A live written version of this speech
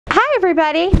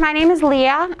everybody, my name is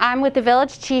Leah. I'm with the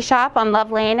Village Cheese Shop on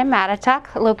Love Lane in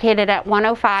Mattituck, located at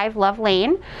 105 Love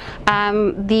Lane.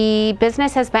 The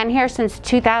business has been here since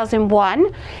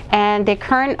 2001, and the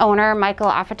current owner,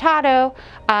 Michael Affatato,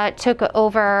 took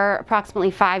over approximately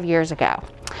 5 years ago.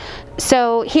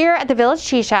 So here at the Village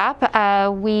Cheese Shop,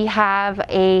 we have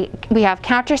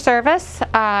counter service,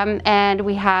 and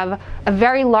we have a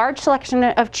very large selection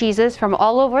of cheeses from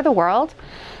all over the world.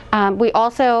 We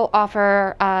also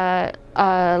offer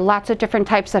lots of different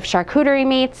types of charcuterie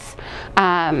meats,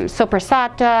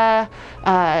 Sopressata,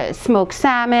 smoked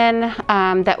salmon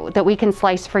that we can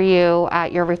slice for you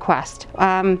at your request.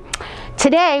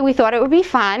 Today we thought it would be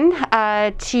fun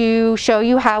to show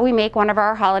you how we make one of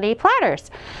our holiday platters.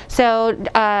 So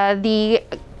the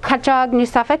Cutjog New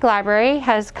Suffolk Library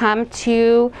has come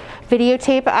to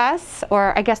videotape us,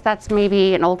 or I guess that's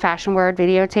maybe an old-fashioned word,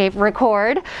 videotape,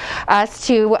 record us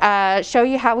to show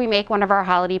you how we make one of our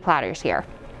holiday platters here.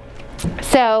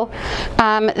 So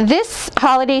this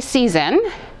holiday season,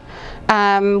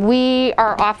 we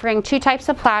are offering 2 types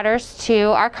of platters to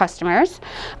our customers,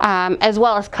 as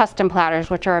well as custom platters,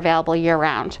 which are available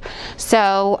year-round.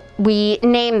 So we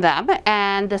name them,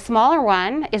 and the smaller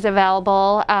one is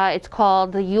available. It's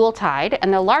called the Yuletide,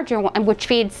 and the larger one, which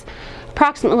feeds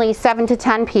approximately 7 to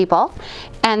 10 people,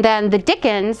 and then the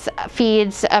Dickens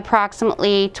feeds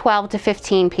approximately 12 to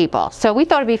 15 people. So we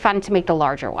thought it'd be fun to make the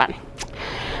larger one.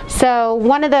 So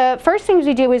one of the first things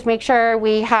we do is make sure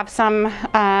we have some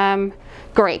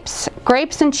grapes.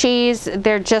 Grapes and cheese,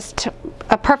 they're just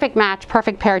a perfect match,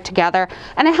 perfect pair together,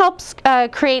 and it helps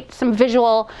create some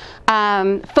visual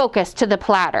focus to the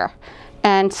platter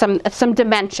and some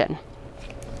dimension.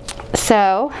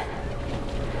 So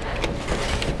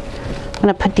I'm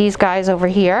going to put these guys over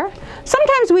here.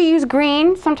 Sometimes we use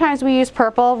green, sometimes we use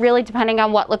purple, really depending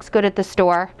on what looks good at the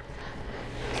store.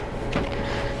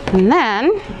 And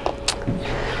then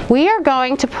we are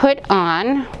going to put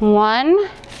on 1,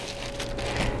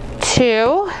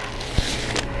 2,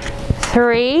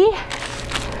 3,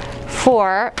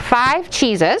 4, 5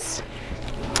 cheeses.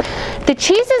 The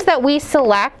cheeses that we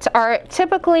select are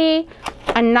typically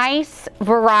a nice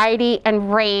variety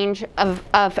and range of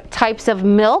types of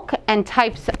milk and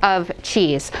types of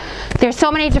cheese. There's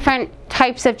so many different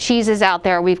types of cheeses out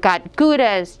there. We've got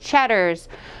Goudas, cheddars,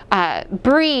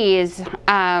 bries,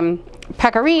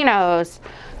 pecorinos,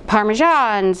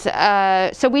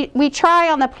 parmesans. So we try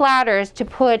on the platters to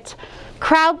put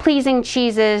crowd-pleasing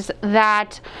cheeses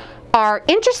that are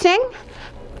interesting,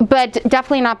 but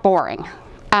definitely not boring.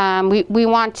 We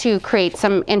want to create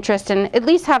some interest and at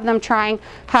least have them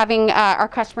having our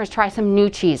customers try some new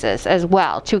cheeses as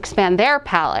well to expand their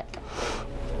palate.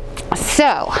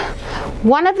 So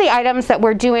one of the items that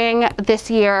we're doing this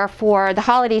year for the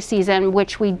holiday season,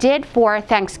 which we did for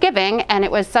Thanksgiving, and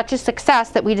it was such a success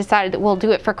that we decided that we'll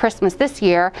do it for Christmas this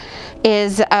year,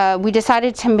 is we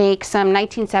decided to make some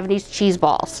 1970s cheese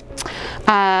balls,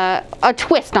 a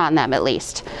twist on them at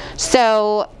least.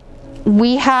 So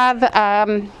we have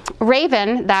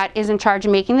Raven that is in charge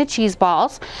of making the cheese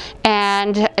balls,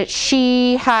 and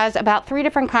she has about 3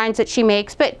 different kinds that she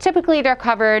makes, but typically they're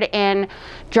covered in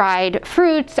dried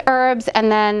fruits, herbs,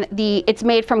 and then it's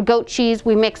made from goat cheese.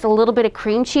 We mix a little bit of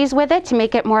cream cheese with it to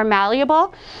make it more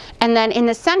malleable, and then in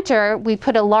the center we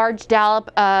put a large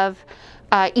dollop of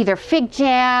either fig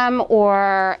jam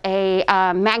or a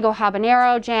mango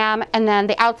habanero jam, and then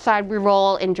the outside we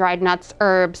roll in dried nuts,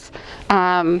 herbs,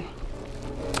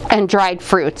 and dried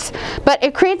fruits. But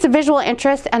it creates a visual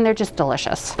interest, and they're just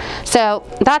delicious. So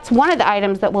that's one of the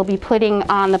items that we'll be putting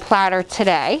on the platter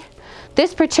today.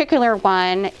 This particular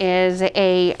one is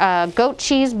a goat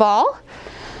cheese ball.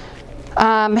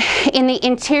 In the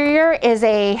interior is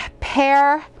a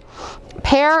pear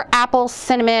apple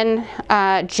cinnamon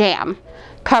jam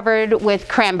covered with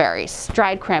cranberries,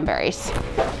 dried cranberries.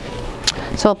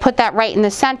 So we'll put that right in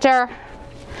the center.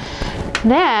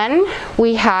 Then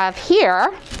we have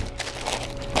here,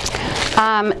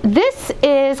 this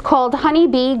is called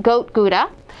Honeybee Goat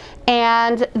Gouda,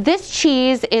 and this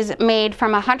cheese is made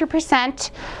from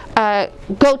 100%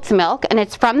 goat's milk, and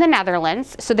it's from the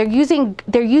Netherlands. So they're using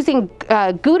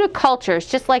Gouda cultures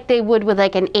just like they would with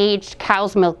like an aged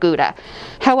cow's milk Gouda.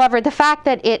 However, the fact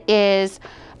that it is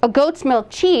a goat's milk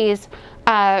cheese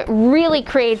really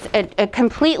creates a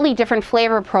completely different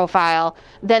flavor profile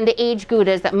than the aged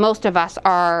Goudas that most of us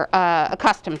are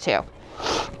accustomed to.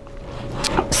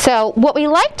 So what we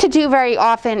like to do very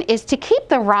often is to keep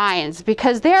the rinds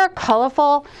because they're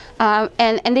colorful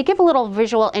and they give a little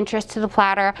visual interest to the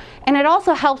platter. And it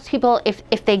also helps people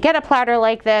if they get a platter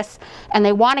like this and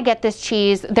they want to get this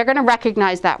cheese, they're going to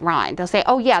recognize that rind. They'll say,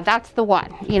 oh yeah, that's the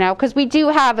one, you know, because we do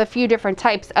have a few different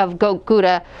types of goat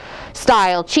Gouda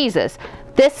style cheeses.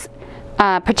 This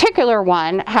particular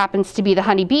one happens to be the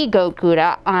honeybee goat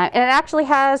Gouda, and it actually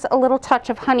has a little touch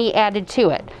of honey added to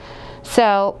it.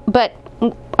 So, but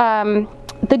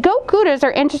the goat Goudas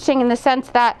are interesting in the sense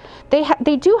that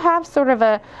they do have sort of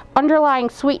a underlying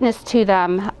sweetness to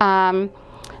them and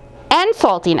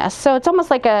saltiness. So it's almost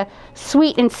like a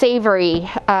sweet and savory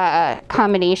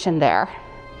combination there.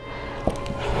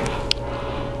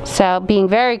 So being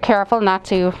very careful not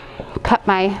to cut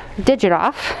my digit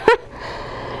off.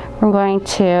 I'm going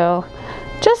to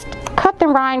just cut the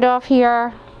rind off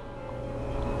here,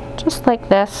 just like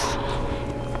this.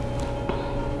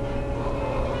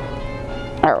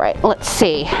 All right, let's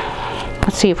see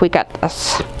if we got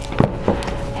this.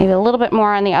 Maybe a little bit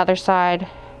more on the other side.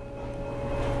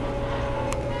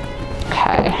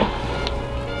 Okay,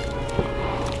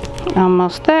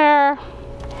 almost there.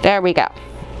 There we go.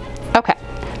 Okay,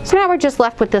 so now we're just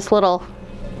left with this little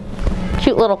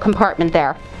cute little compartment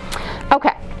there.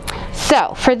 Okay,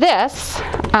 so for this,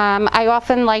 I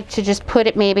often like to just put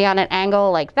it maybe on an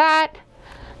angle like that.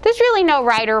 There's really no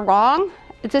right or wrong.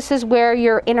 This is where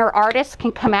your inner artist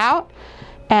can come out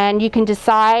and you can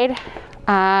decide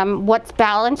what's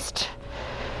balanced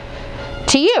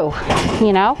to you,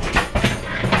 you know.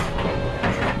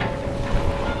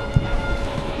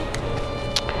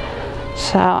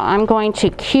 So I'm going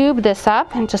to cube this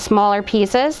up into smaller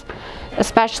pieces,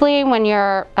 especially when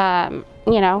you're,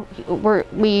 you know,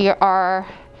 we are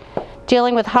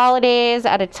dealing with holidays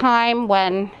at a time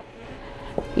when,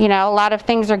 you know, a lot of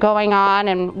things are going on,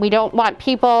 and we don't want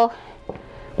people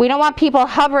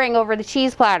hovering over the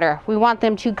cheese platter. We want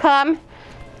them to come,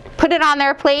 put it on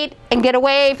their plate, and get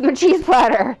away from the cheese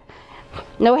platter.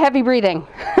 No heavy breathing.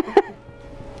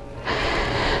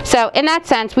 So in that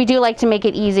sense, we do like to make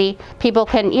it easy. People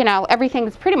can, you know,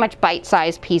 everything's pretty much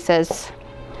bite-sized pieces,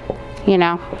 you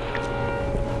know.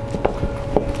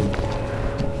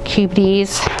 Cube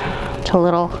these to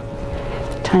little,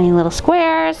 tiny little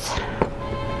squares.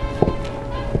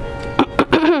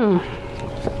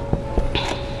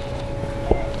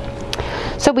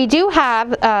 So we do have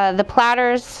the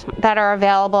platters that are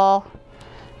available.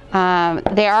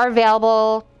 They are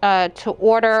available to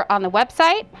order on the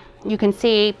website. You can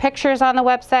see pictures on the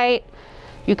website.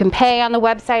 You can pay on the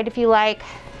website if you like.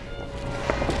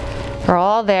 They're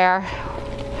all there.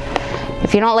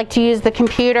 If you don't like to use the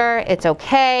computer, it's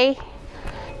okay.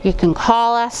 You can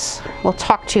call us. We'll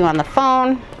talk to you on the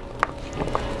phone.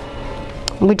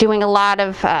 We're doing a lot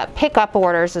of pickup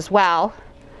orders as well.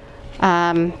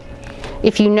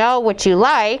 If you know what you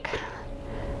like,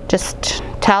 just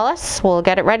tell us. We'll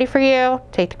get it ready for you.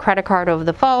 Take the credit card over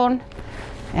the phone,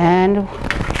 and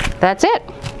that's it.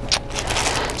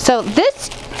 So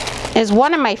this is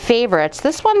one of my favorites.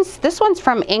 This one's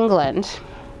from England.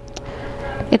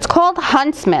 It's called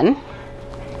Huntsman,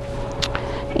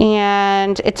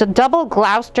 and it's a double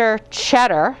Gloucester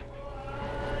cheddar.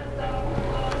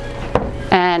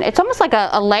 And it's almost like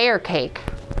a layer cake.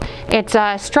 It's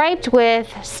striped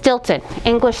with Stilton,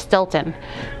 English Stilton.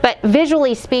 But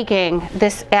visually speaking,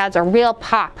 this adds a real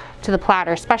pop to the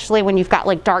platter, especially when you've got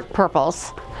like dark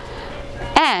purples.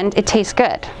 And it tastes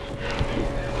good.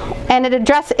 And it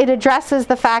addresses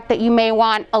the fact that you may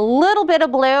want a little bit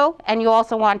of blue and you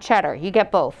also want cheddar. You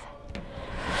get both.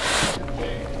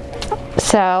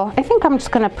 So I think I'm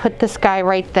just going to put this guy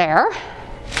right there.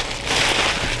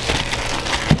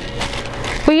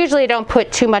 We usually don't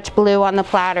put too much blue on the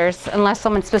platters unless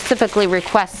someone specifically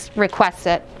requests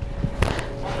it.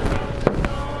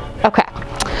 Okay,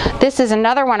 this is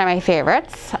another one of my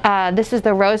favorites. This is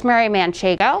the Rosemary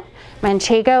Manchego.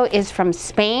 Manchego is from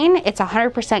Spain. It's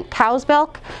 100% cow's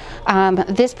milk.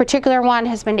 This particular one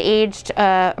has been aged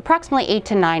approximately 8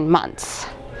 to 9 months.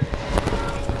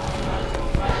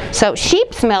 So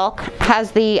sheep's milk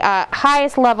has the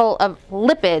highest level of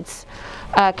lipids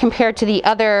compared to the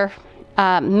other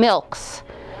milks,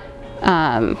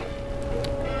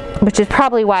 which is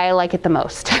probably why I like it the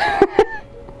most.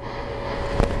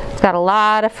 It's got a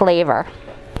lot of flavor.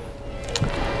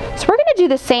 So we're going to do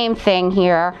the same thing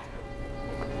here,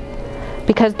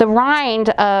 because the rind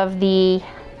of the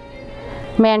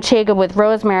Manchego with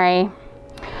rosemary,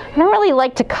 I don't really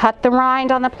like to cut the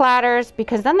rind on the platters,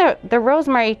 because then the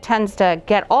rosemary tends to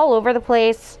get all over the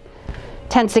place,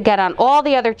 tends to get on all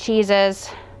the other cheeses.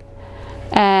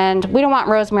 And we don't want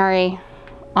rosemary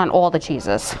on all the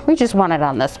cheeses. We just want it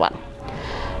on this one.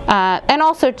 And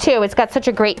also too, it's got such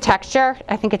a great texture.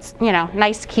 I think it's, you know,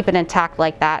 nice to keep it intact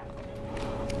like that.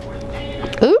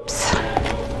 Oops.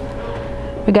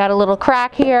 We got a little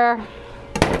crack here.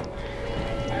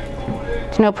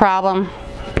 It's no problem.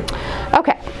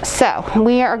 Okay, so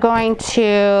we are going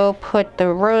to put the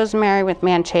rosemary with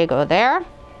Manchego there.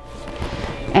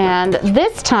 And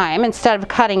this time, instead of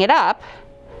cutting it up,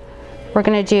 we're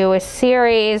going to do a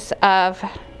series of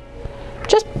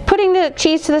just putting the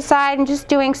cheese to the side and just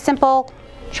doing simple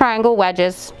triangle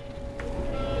wedges.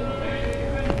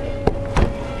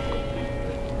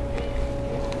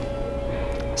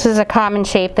 This is a common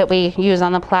shape that we use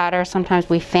on the platter. Sometimes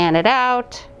we fan it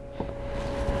out.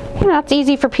 You know, it's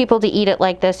easy for people to eat it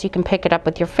like this. You can pick it up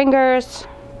with your fingers.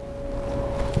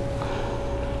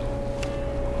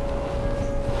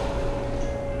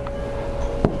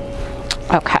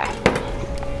 Okay.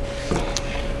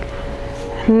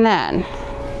 And then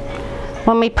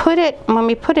when we put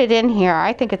it in here,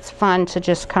 I think it's fun to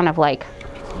just kind of like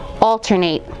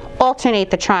alternate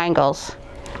the triangles.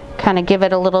 Kind of give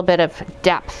it a little bit of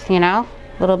depth, you know?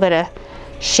 A little bit of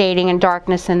shading and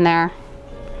darkness in there.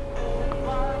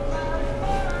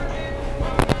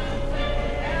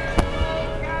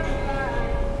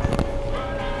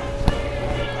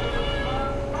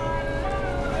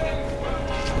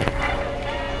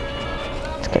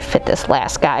 Let's fit this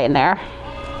last guy in there.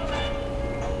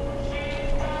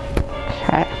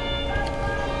 Okay.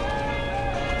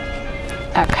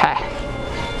 Okay.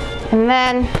 And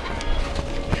then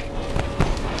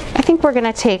I think we're going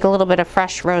to take a little bit of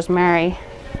fresh rosemary.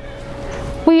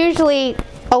 We usually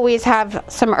always have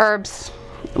some herbs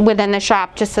within the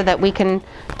shop just so that we can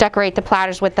decorate the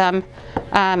platters with them,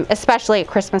 especially at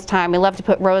Christmas time. We love to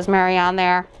put rosemary on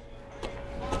there.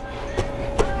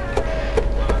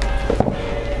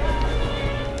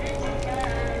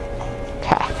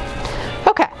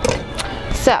 Okay,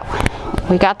 so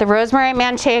we got the rosemary and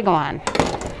Manchego on.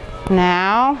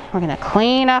 Now we're going to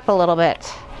clean up a little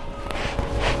bit.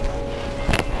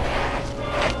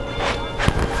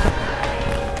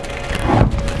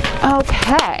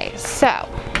 Okay, so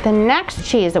the next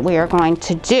cheese that we are going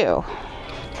to do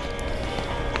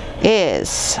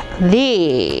is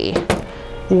the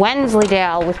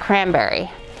Wensleydale with cranberry.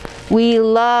 We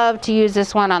love to use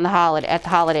this one on at the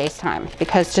holidays time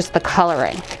because just the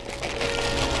coloring.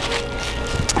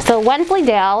 So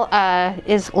Wensleydale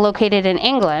is located in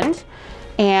England,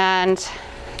 and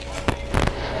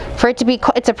for it to be,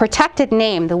 it's a protected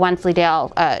name, the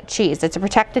Wensleydale cheese. It's a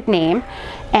protected name,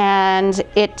 and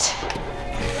it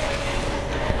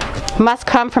must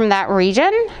come from that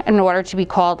region in order to be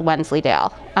called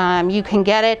Wensleydale. You can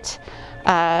get it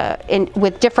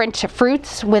with different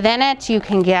fruits within it. You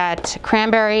can get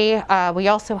cranberry. We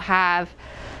also have,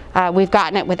 we've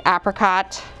gotten it with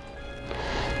apricot.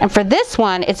 And for this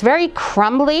one, it's very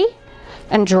crumbly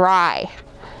and dry.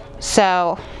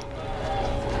 So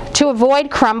to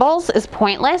avoid crumbles is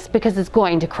pointless because it's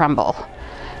going to crumble.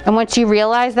 And once you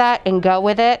realize that and go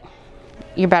with it,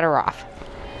 you're better off.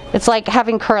 It's like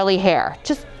having curly hair.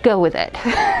 Just go with it.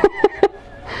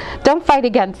 Don't fight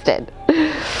against it.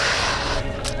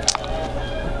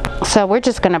 So we're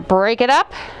just gonna break it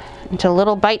up into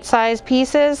little bite-sized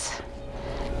pieces.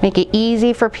 Make it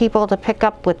easy for people to pick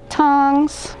up with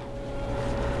tongues,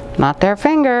 not their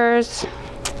fingers.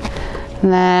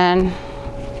 And then,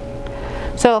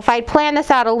 so if I'd planned this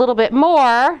out a little bit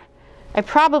more, I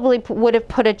probably would have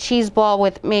put a cheese ball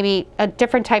with maybe a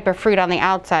different type of fruit on the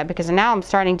outside, because now I'm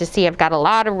starting to see I've got a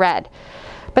lot of red.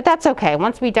 But that's okay.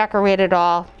 Once we decorate it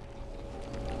all,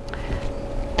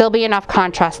 there'll be enough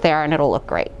contrast there and it'll look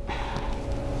great.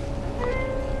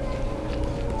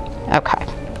 Okay.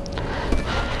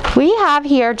 We have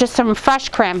here just some fresh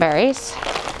cranberries.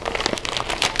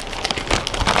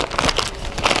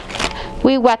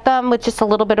 We wet them with just a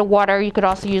little bit of water. You could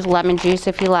also use lemon juice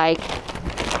if you like.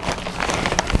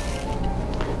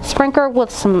 Sprinkle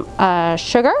with some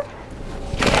sugar,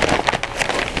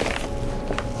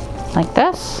 like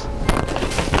this.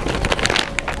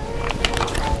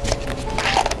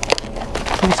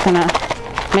 I'm just gonna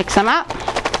mix them up.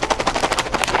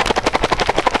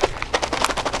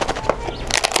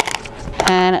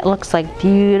 And it looks like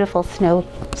beautiful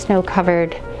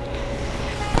snow-covered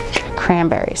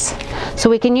cranberries. So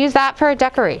we can use that for a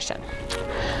decoration.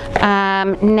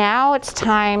 Now it's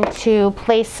time to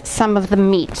place some of the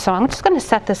meat. So I'm just going to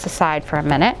set this aside for a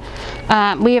minute.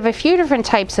 We have a few different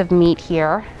types of meat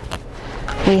here.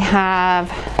 We have,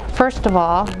 first of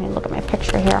all, let me look at my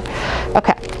picture here.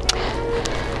 Okay.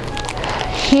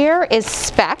 Here is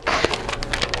Speck.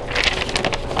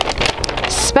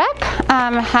 Speck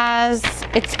has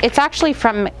It's actually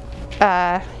from,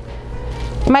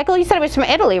 Michael, you said it was from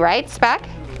Italy, right? Speck?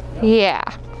 Yeah.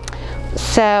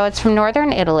 So it's from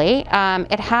northern Italy.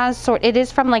 It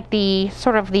is from like the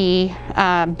sort of the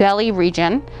belly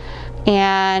region,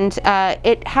 and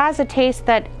it has a taste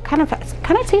that kind of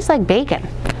tastes like bacon.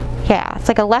 Yeah, it's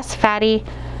like a less fatty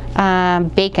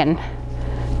bacon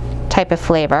type of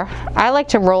flavor. I like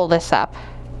to roll this up,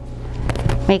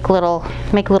 make little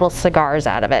cigars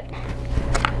out of it.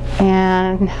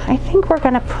 And I think we're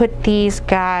gonna put these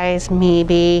guys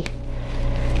maybe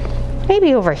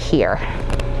over here.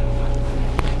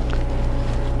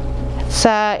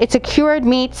 It's a cured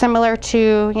meat similar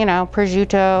to, you know,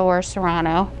 prosciutto or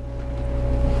serrano.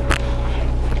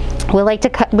 We like to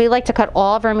cut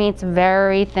all of our meats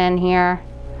very thin here.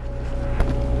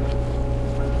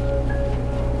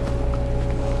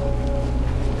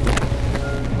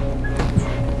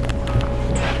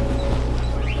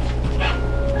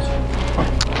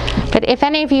 But if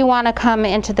any of you want to come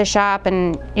into the shop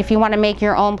and if you want to make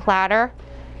your own platter,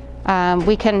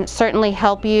 we can certainly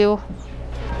help you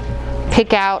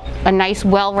pick out a nice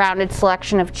well-rounded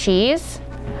selection of cheese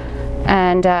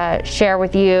and share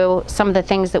with you some of the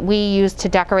things that we use to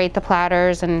decorate the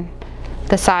platters and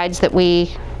the sides that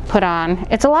we put on.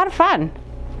 It's a lot of fun.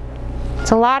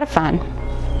 It's a lot of fun.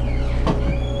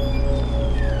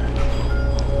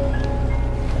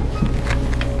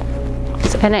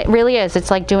 And it really is. It's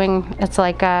like doing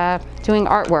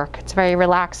artwork. It's very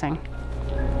relaxing.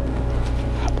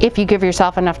 If you give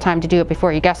yourself enough time to do it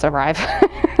before your guests arrive.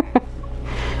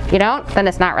 If you don't, then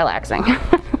it's not relaxing.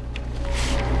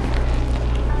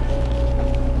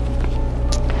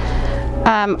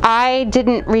 I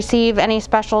didn't receive any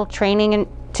special training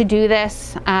to do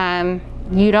this.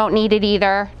 You don't need it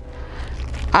either.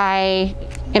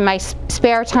 In my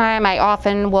spare time, I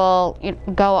often will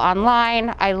go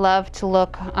online. I love to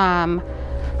look on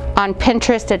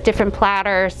Pinterest at different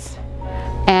platters,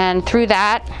 and through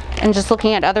that, and just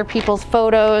looking at other people's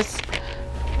photos,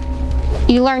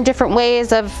 you learn different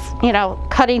ways of, you know,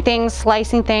 cutting things,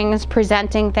 slicing things,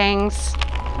 presenting things.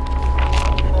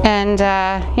 And,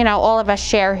 you know, all of us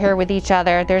share here with each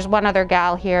other. There's one other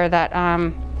gal here that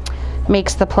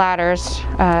makes the platters,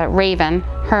 Raven.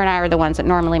 Her and I are the ones that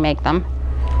normally make them.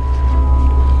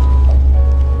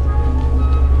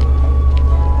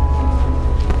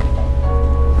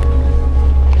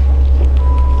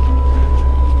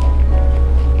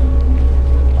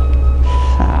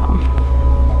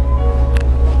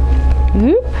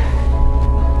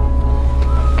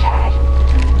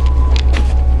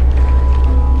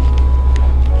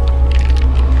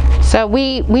 So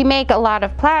we make a lot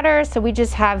of platters, so we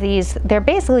just have these, they're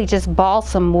basically just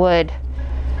balsam wood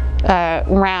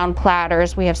round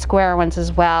platters. We have square ones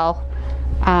as well,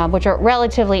 which are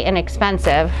relatively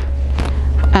inexpensive.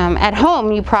 At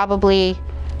home, you probably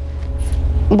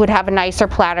would have a nicer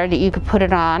platter that you could put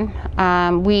it on.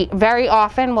 We very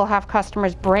often will have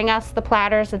customers bring us the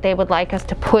platters that they would like us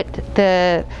to put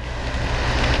the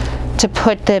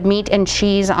meat and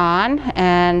cheese on,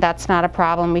 and that's not a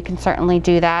problem. We can certainly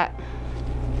do that.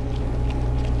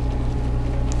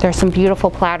 There's some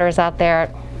beautiful platters out there at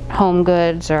Home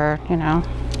Goods, or, you know.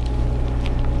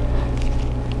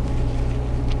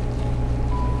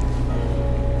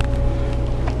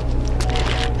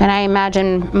 And I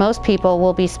imagine most people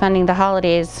will be spending the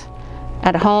holidays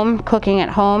at home, cooking at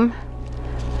home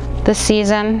this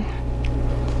season.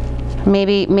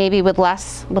 Maybe with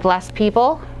less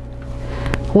people,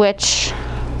 which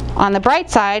on the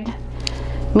bright side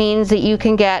means that you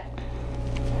can get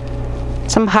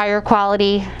some higher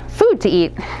quality food to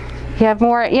eat. You have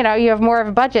more, you know, you have more of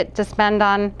a budget to spend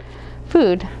on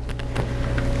food.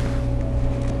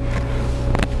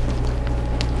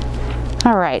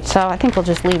 All right, so I think we'll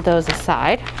just leave those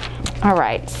aside. All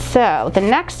right, so the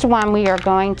next one we are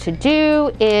going to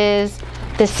do is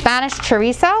the Spanish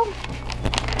chorizo.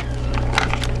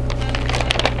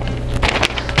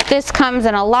 This comes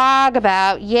in a log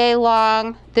about yay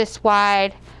long, this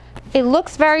wide. It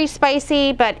looks very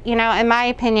spicy, but, you know, in my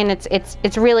opinion,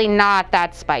 it's really not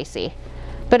that spicy.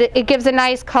 But it gives a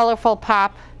nice colorful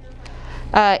pop.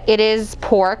 It is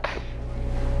pork,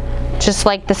 just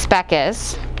like the Speck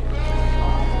is.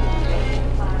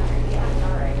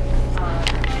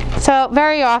 So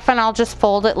very often I'll just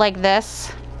fold it like this.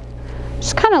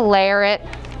 Just kind of layer it.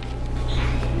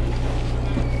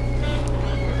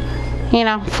 You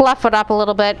know, fluff it up a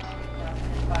little bit.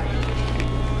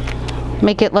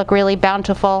 Make it look really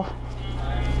bountiful.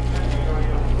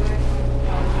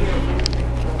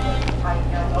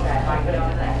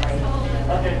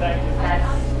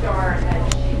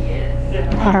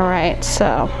 All right,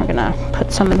 so we're gonna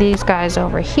put some of these guys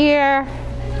over here.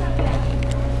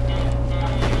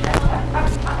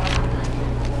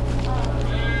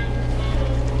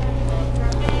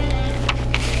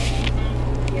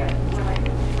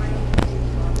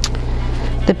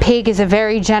 The pig is a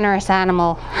very generous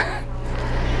animal.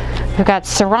 We've got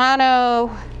Serrano,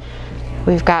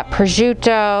 we've got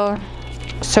prosciutto,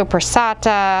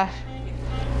 Sopressata,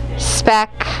 Speck.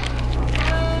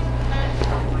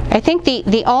 I think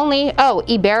the only, oh,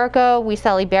 Iberico, we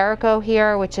sell Iberico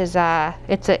here, which is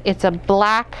it's a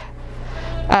black,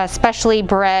 specially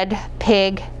bred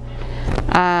pig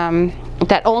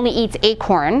that only eats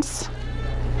acorns.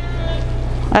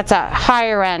 That's a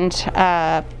higher end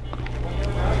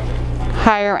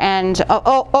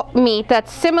meat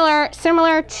that's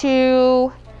similar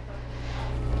to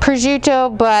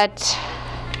prosciutto, but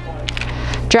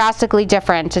drastically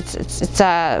different. It's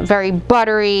a very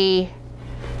buttery,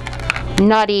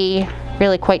 nutty,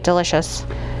 really quite delicious.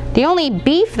 The only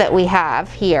beef that we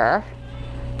have here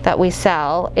that we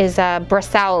sell is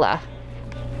bresaola.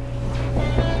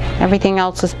 Everything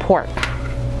else is pork.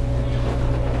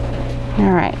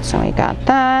 All right, so we got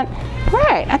that. All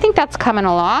right, I think that's coming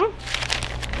along.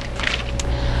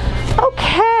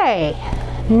 Okay,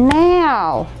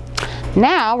 now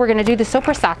we're gonna do the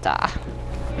Sopressata.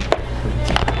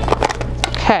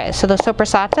 Okay, so the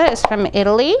Sopressata is from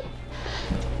Italy.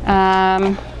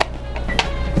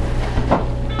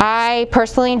 I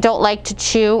personally don't like to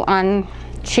chew on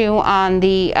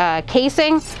the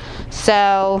casing,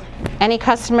 so any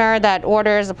customer that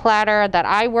orders a platter that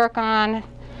I work on,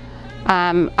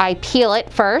 I peel it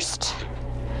first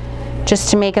just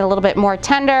to make it a little bit more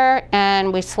tender,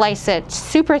 and we slice it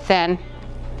super thin.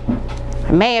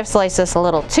 I may have sliced this a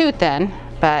little too thin,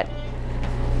 but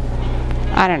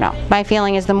I don't know. My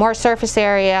feeling is the more surface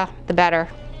area, the better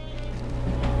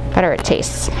it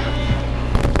tastes.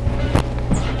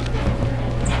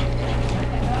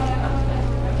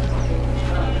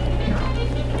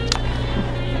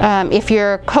 If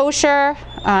you're kosher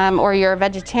or you're a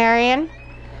vegetarian,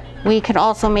 we can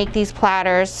also make these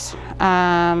platters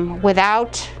either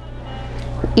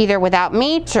without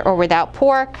meat or without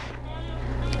pork.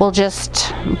 We'll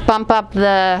just bump up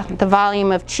the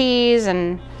volume of cheese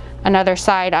and other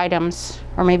side items,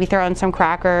 or maybe throw in some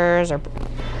crackers or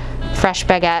fresh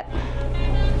baguette.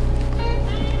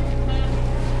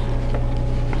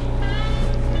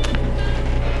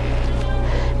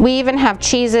 We even have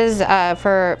cheeses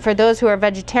for those who are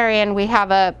vegetarian. We have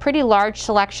a pretty large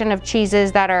selection of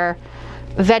cheeses that are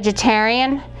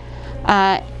vegetarian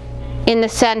in the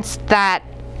sense that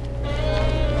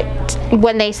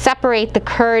when they separate the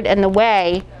curd and the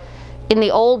whey, in the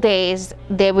old days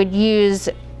they would use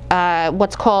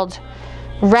what's called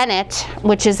rennet,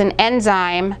 which is an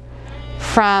enzyme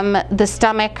from the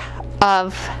stomach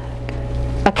of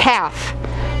a calf,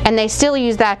 and they still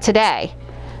use that today.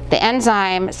 The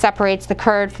enzyme separates the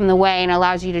curd from the whey and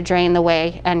allows you to drain the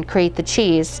whey and create the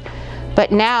cheese.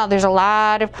 But now there's a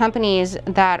lot of companies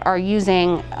that are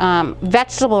using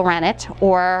vegetable rennet,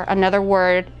 or another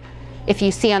word, if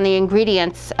you see on the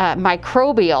ingredients,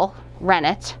 microbial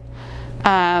rennet,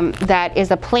 that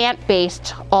is a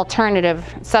plant-based alternative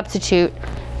substitute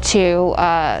to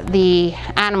the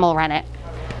animal rennet.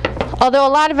 Although a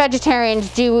lot of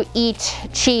vegetarians do eat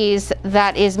cheese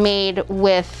that is made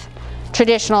with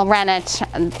traditional rennet,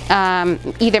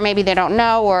 either maybe they don't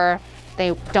know or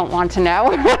they don't want to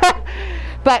know.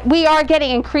 But we are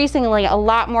getting increasingly a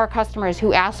lot more customers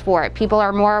who ask for it. People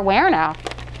are more aware now,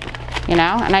 you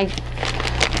know, and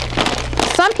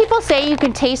some people say you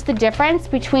can taste the difference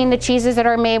between the cheeses that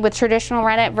are made with traditional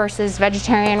rennet versus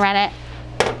vegetarian rennet.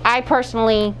 I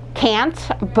personally can't,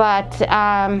 but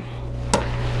I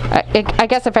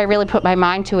guess if I really put my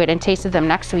mind to it and tasted them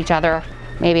next to each other,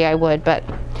 maybe I would. But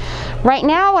right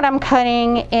now what I'm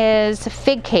cutting is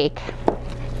fig cake.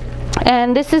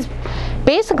 And this is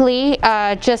basically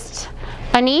just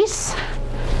anise,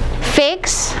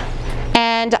 figs,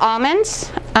 and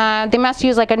almonds. They must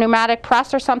use like a pneumatic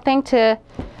press or something to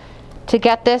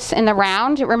get this in the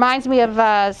round. It reminds me of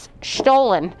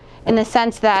Stollen in the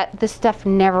sense that this stuff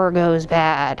never goes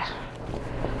bad.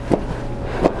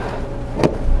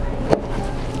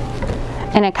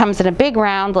 And it comes in a big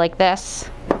round like this.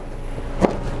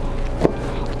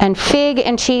 And fig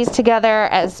and cheese together,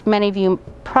 as many of you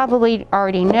probably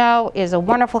already know, is a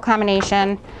wonderful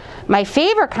combination. My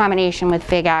favorite combination with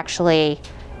fig actually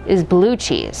is blue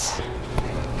cheese.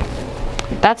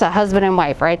 That's a husband and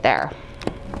wife right there.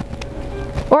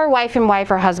 Or wife and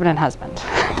wife, or husband and husband.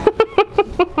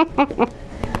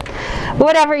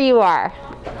 Whatever you are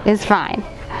is fine.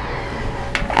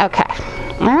 Okay,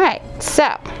 all right.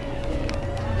 so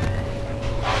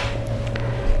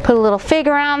put a little fig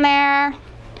around there.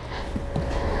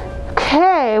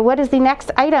 Okay, what is the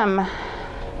next item?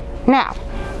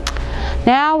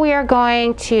 Now we are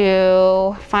going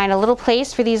to find a little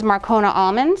place for these Marcona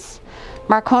almonds.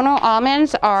 Marcona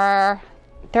almonds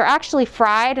they're actually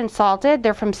fried and salted.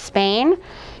 They're from Spain.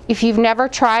 If you've never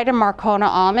tried a Marcona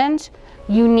almond,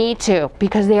 you need to,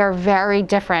 because they are very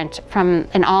different from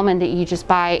an almond that you just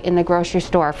buy in the grocery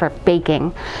store for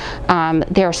baking.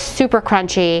 They're super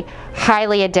crunchy,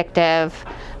 highly addictive,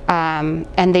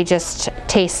 and they just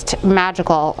taste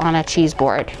magical on a cheese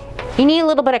board. You need a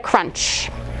little bit of crunch.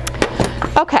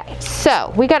 Okay,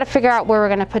 so we got to figure out where we're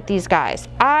going to put these guys.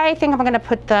 I think I'm going to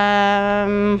put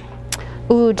them,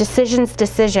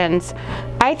 decisions.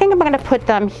 I think I'm going to put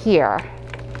them here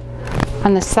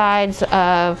on the sides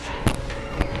of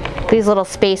these little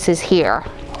spaces here.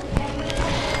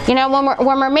 You know,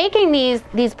 when we're making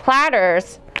these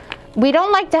platters, we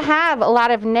don't like to have a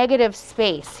lot of negative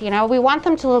space. You know, we want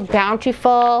them to look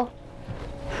bountiful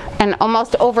and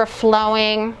almost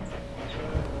overflowing.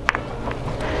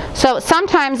 So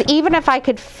sometimes, even if I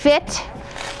could fit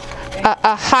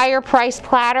a higher priced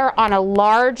platter on a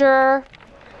larger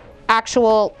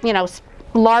actual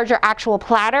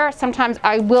platter, sometimes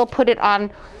I will put it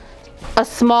on a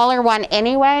smaller one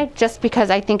anyway, just because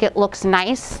I think it looks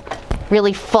nice,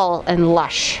 really full and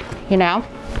lush, you know?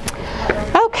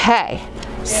 Okay,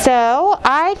 so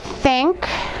I think,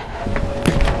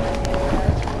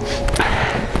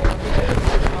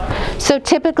 so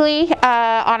typically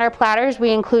on our platters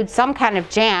we include some kind of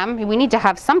jam. We need to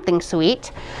have something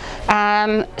sweet.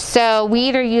 So we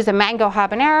either use a mango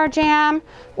habanero jam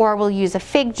or we'll use a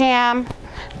fig jam.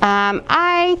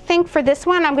 I think for this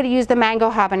one I'm going to use the mango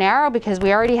habanero because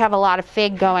we already have a lot of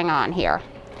fig going on here.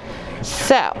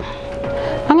 So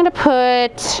I'm going to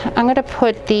put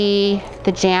the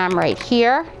jam right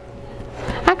here.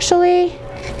 Actually,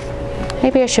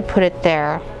 maybe I should put it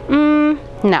there.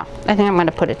 No, I think I'm going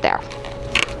to put it there.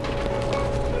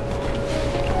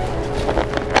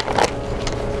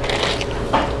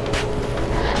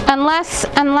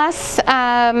 Unless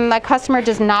my customer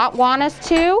does not want us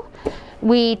to,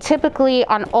 we typically,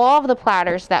 on all of the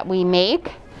platters that we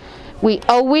make, we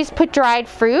always put dried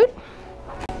fruit.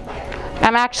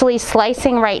 I'm actually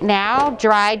slicing right now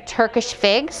dried Turkish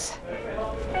figs.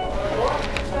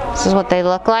 This is what they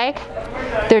look like.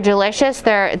 They're delicious.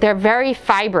 They're very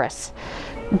fibrous,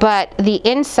 but the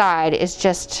inside is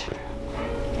just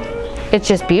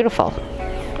beautiful,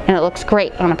 and it looks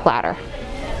great on a platter.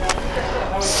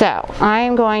 So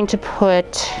I'm going to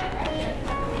put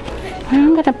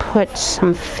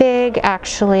some fig.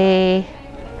 Actually,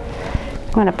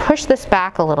 I'm going to push this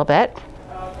back a little bit.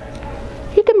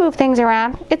 You can move things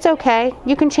around. It's okay.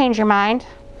 You can change your mind.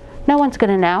 No one's going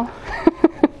to know.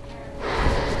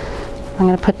 I'm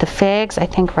going to put the figs, I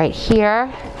think, right here.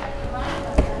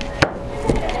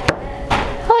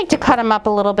 I like to cut them up a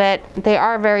little bit. They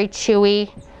are very chewy.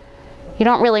 You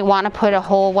don't really want to put a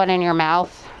whole one in your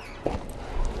mouth,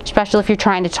 especially if you're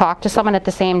trying to talk to someone at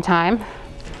the same time.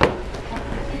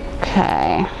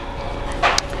 Okay.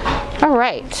 All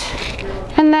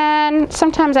right. And then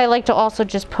sometimes I like to also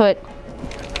just put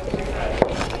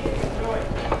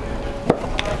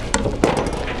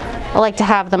I like to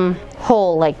have them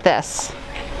whole like this,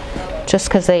 just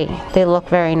because they look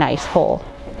very nice whole,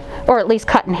 or at least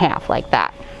cut in half like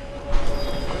that.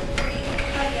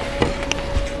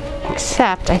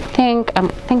 Except I think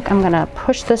I'm gonna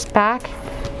push this back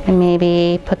and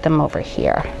maybe put them over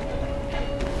here.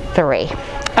 3.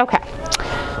 Okay.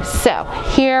 So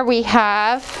here we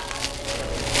have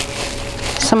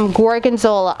some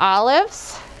Gorgonzola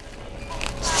olives,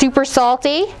 super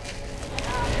salty.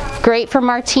 Great for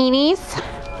martinis.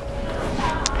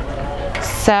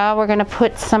 So we're going to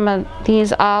put some of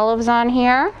these olives on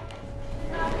here.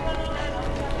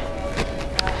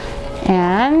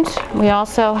 And we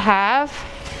also have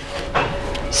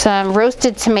some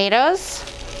roasted tomatoes.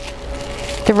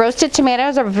 The roasted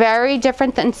tomatoes are very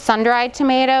different than sun-dried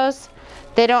tomatoes.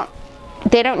 They don't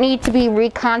need to be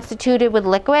reconstituted with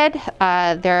liquid.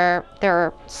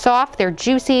 They're soft, they're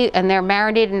juicy, and they're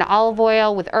marinated in olive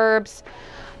oil with herbs.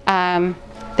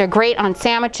 They're great on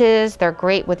sandwiches. They're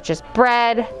great with just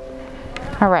bread.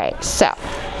 All right, so.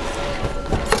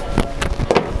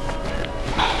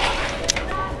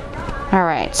 All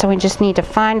right, so we just need to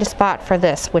find a spot for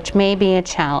this, which may be a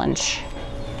challenge.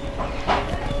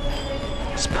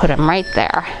 Just put them right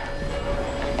there.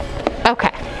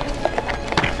 Okay.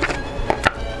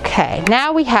 Okay,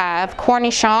 now we have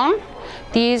Cornichons.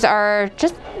 These are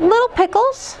just little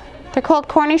pickles. They're called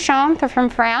Cornichons. They're from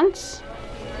France.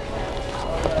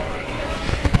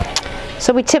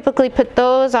 So we typically put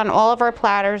those on all of our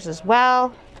platters as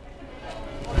well.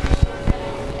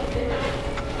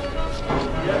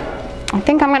 I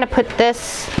think I'm going to put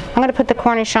this, I'm going to put the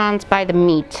cornichons by the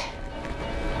meat.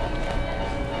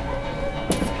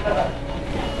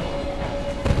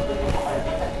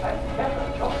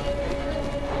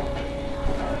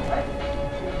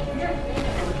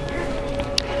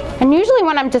 And usually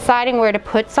when I'm deciding where to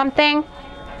put something,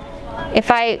 if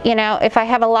I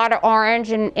have a lot of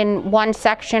orange in one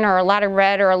section or a lot of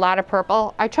red or a lot of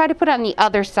purple, I try to put on the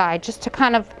other side just to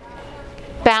kind of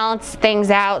balance things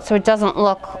out so it doesn't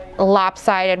look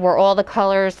lopsided where all the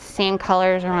colors, the same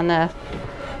colors are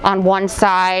on one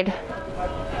side.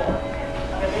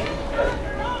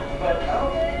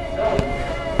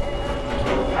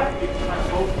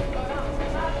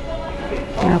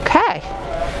 Okay.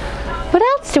 What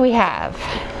else do we have?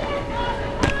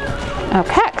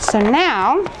 Okay, so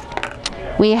now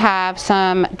we have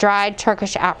some dried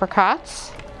Turkish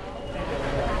apricots.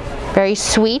 Very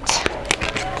sweet.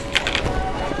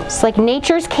 It's like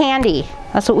nature's candy.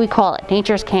 That's what we call it,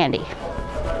 nature's candy.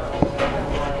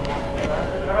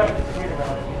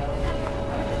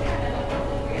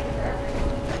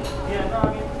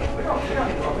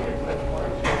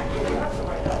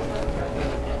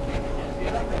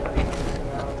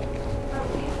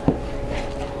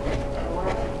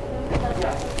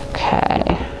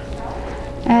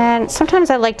 And sometimes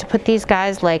I like to put these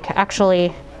guys like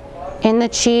actually in the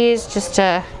cheese just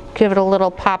to give it a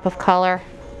little pop of color.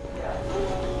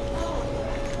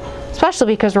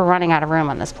 Especially because we're running out of room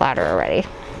on this platter already.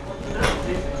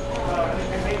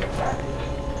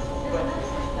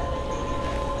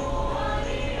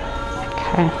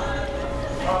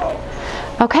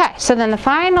 Okay, so then the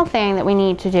final thing that we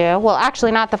need to do, well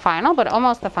actually not the final, but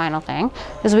almost the final thing,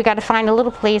 is we got to find a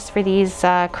little place for these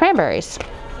cranberries.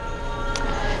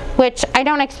 Which I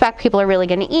don't expect people are really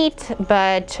going to eat,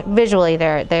 but visually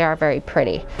they are very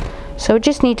pretty. So we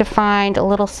just need to find a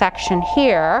little section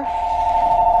here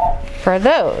for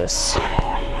those.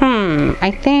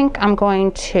 I think I'm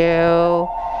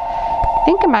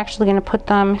actually going to put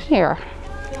them here.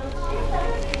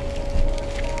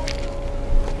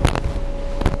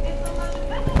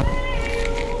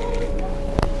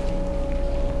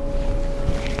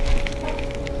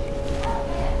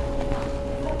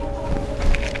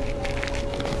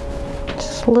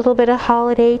 Just a little bit of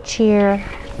holiday cheer.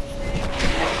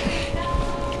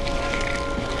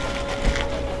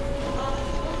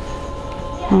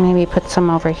 Maybe put some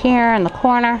over here in the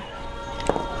corner.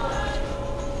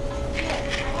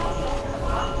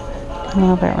 A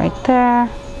little bit right there.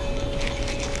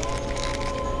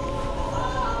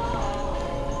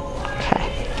 Okay.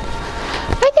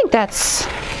 I think that's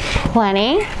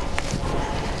plenty.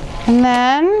 And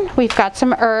then we've got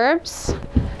some herbs.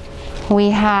 We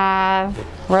have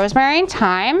rosemary and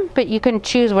thyme, but you can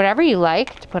choose whatever you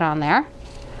like to put on there.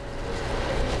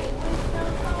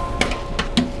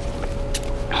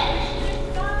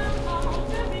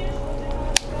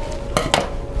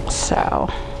 So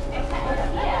I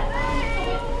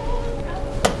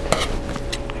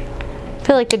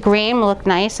feel like the green will look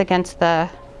nice against the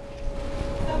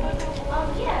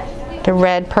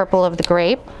red purple of the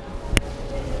grape.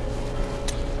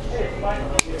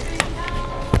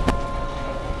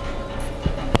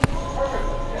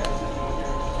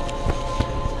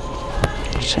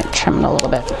 Should trim it a little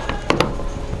bit.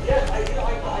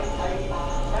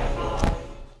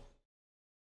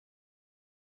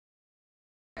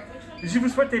 Je vous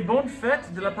souhaite des bonnes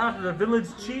fêtes de la part of the Village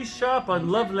Cheese Shop on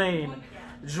Love Lane.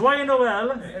 Joyeux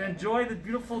Noël and enjoy the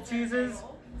beautiful cheeses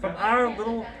from our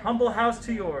little humble house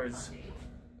to yours.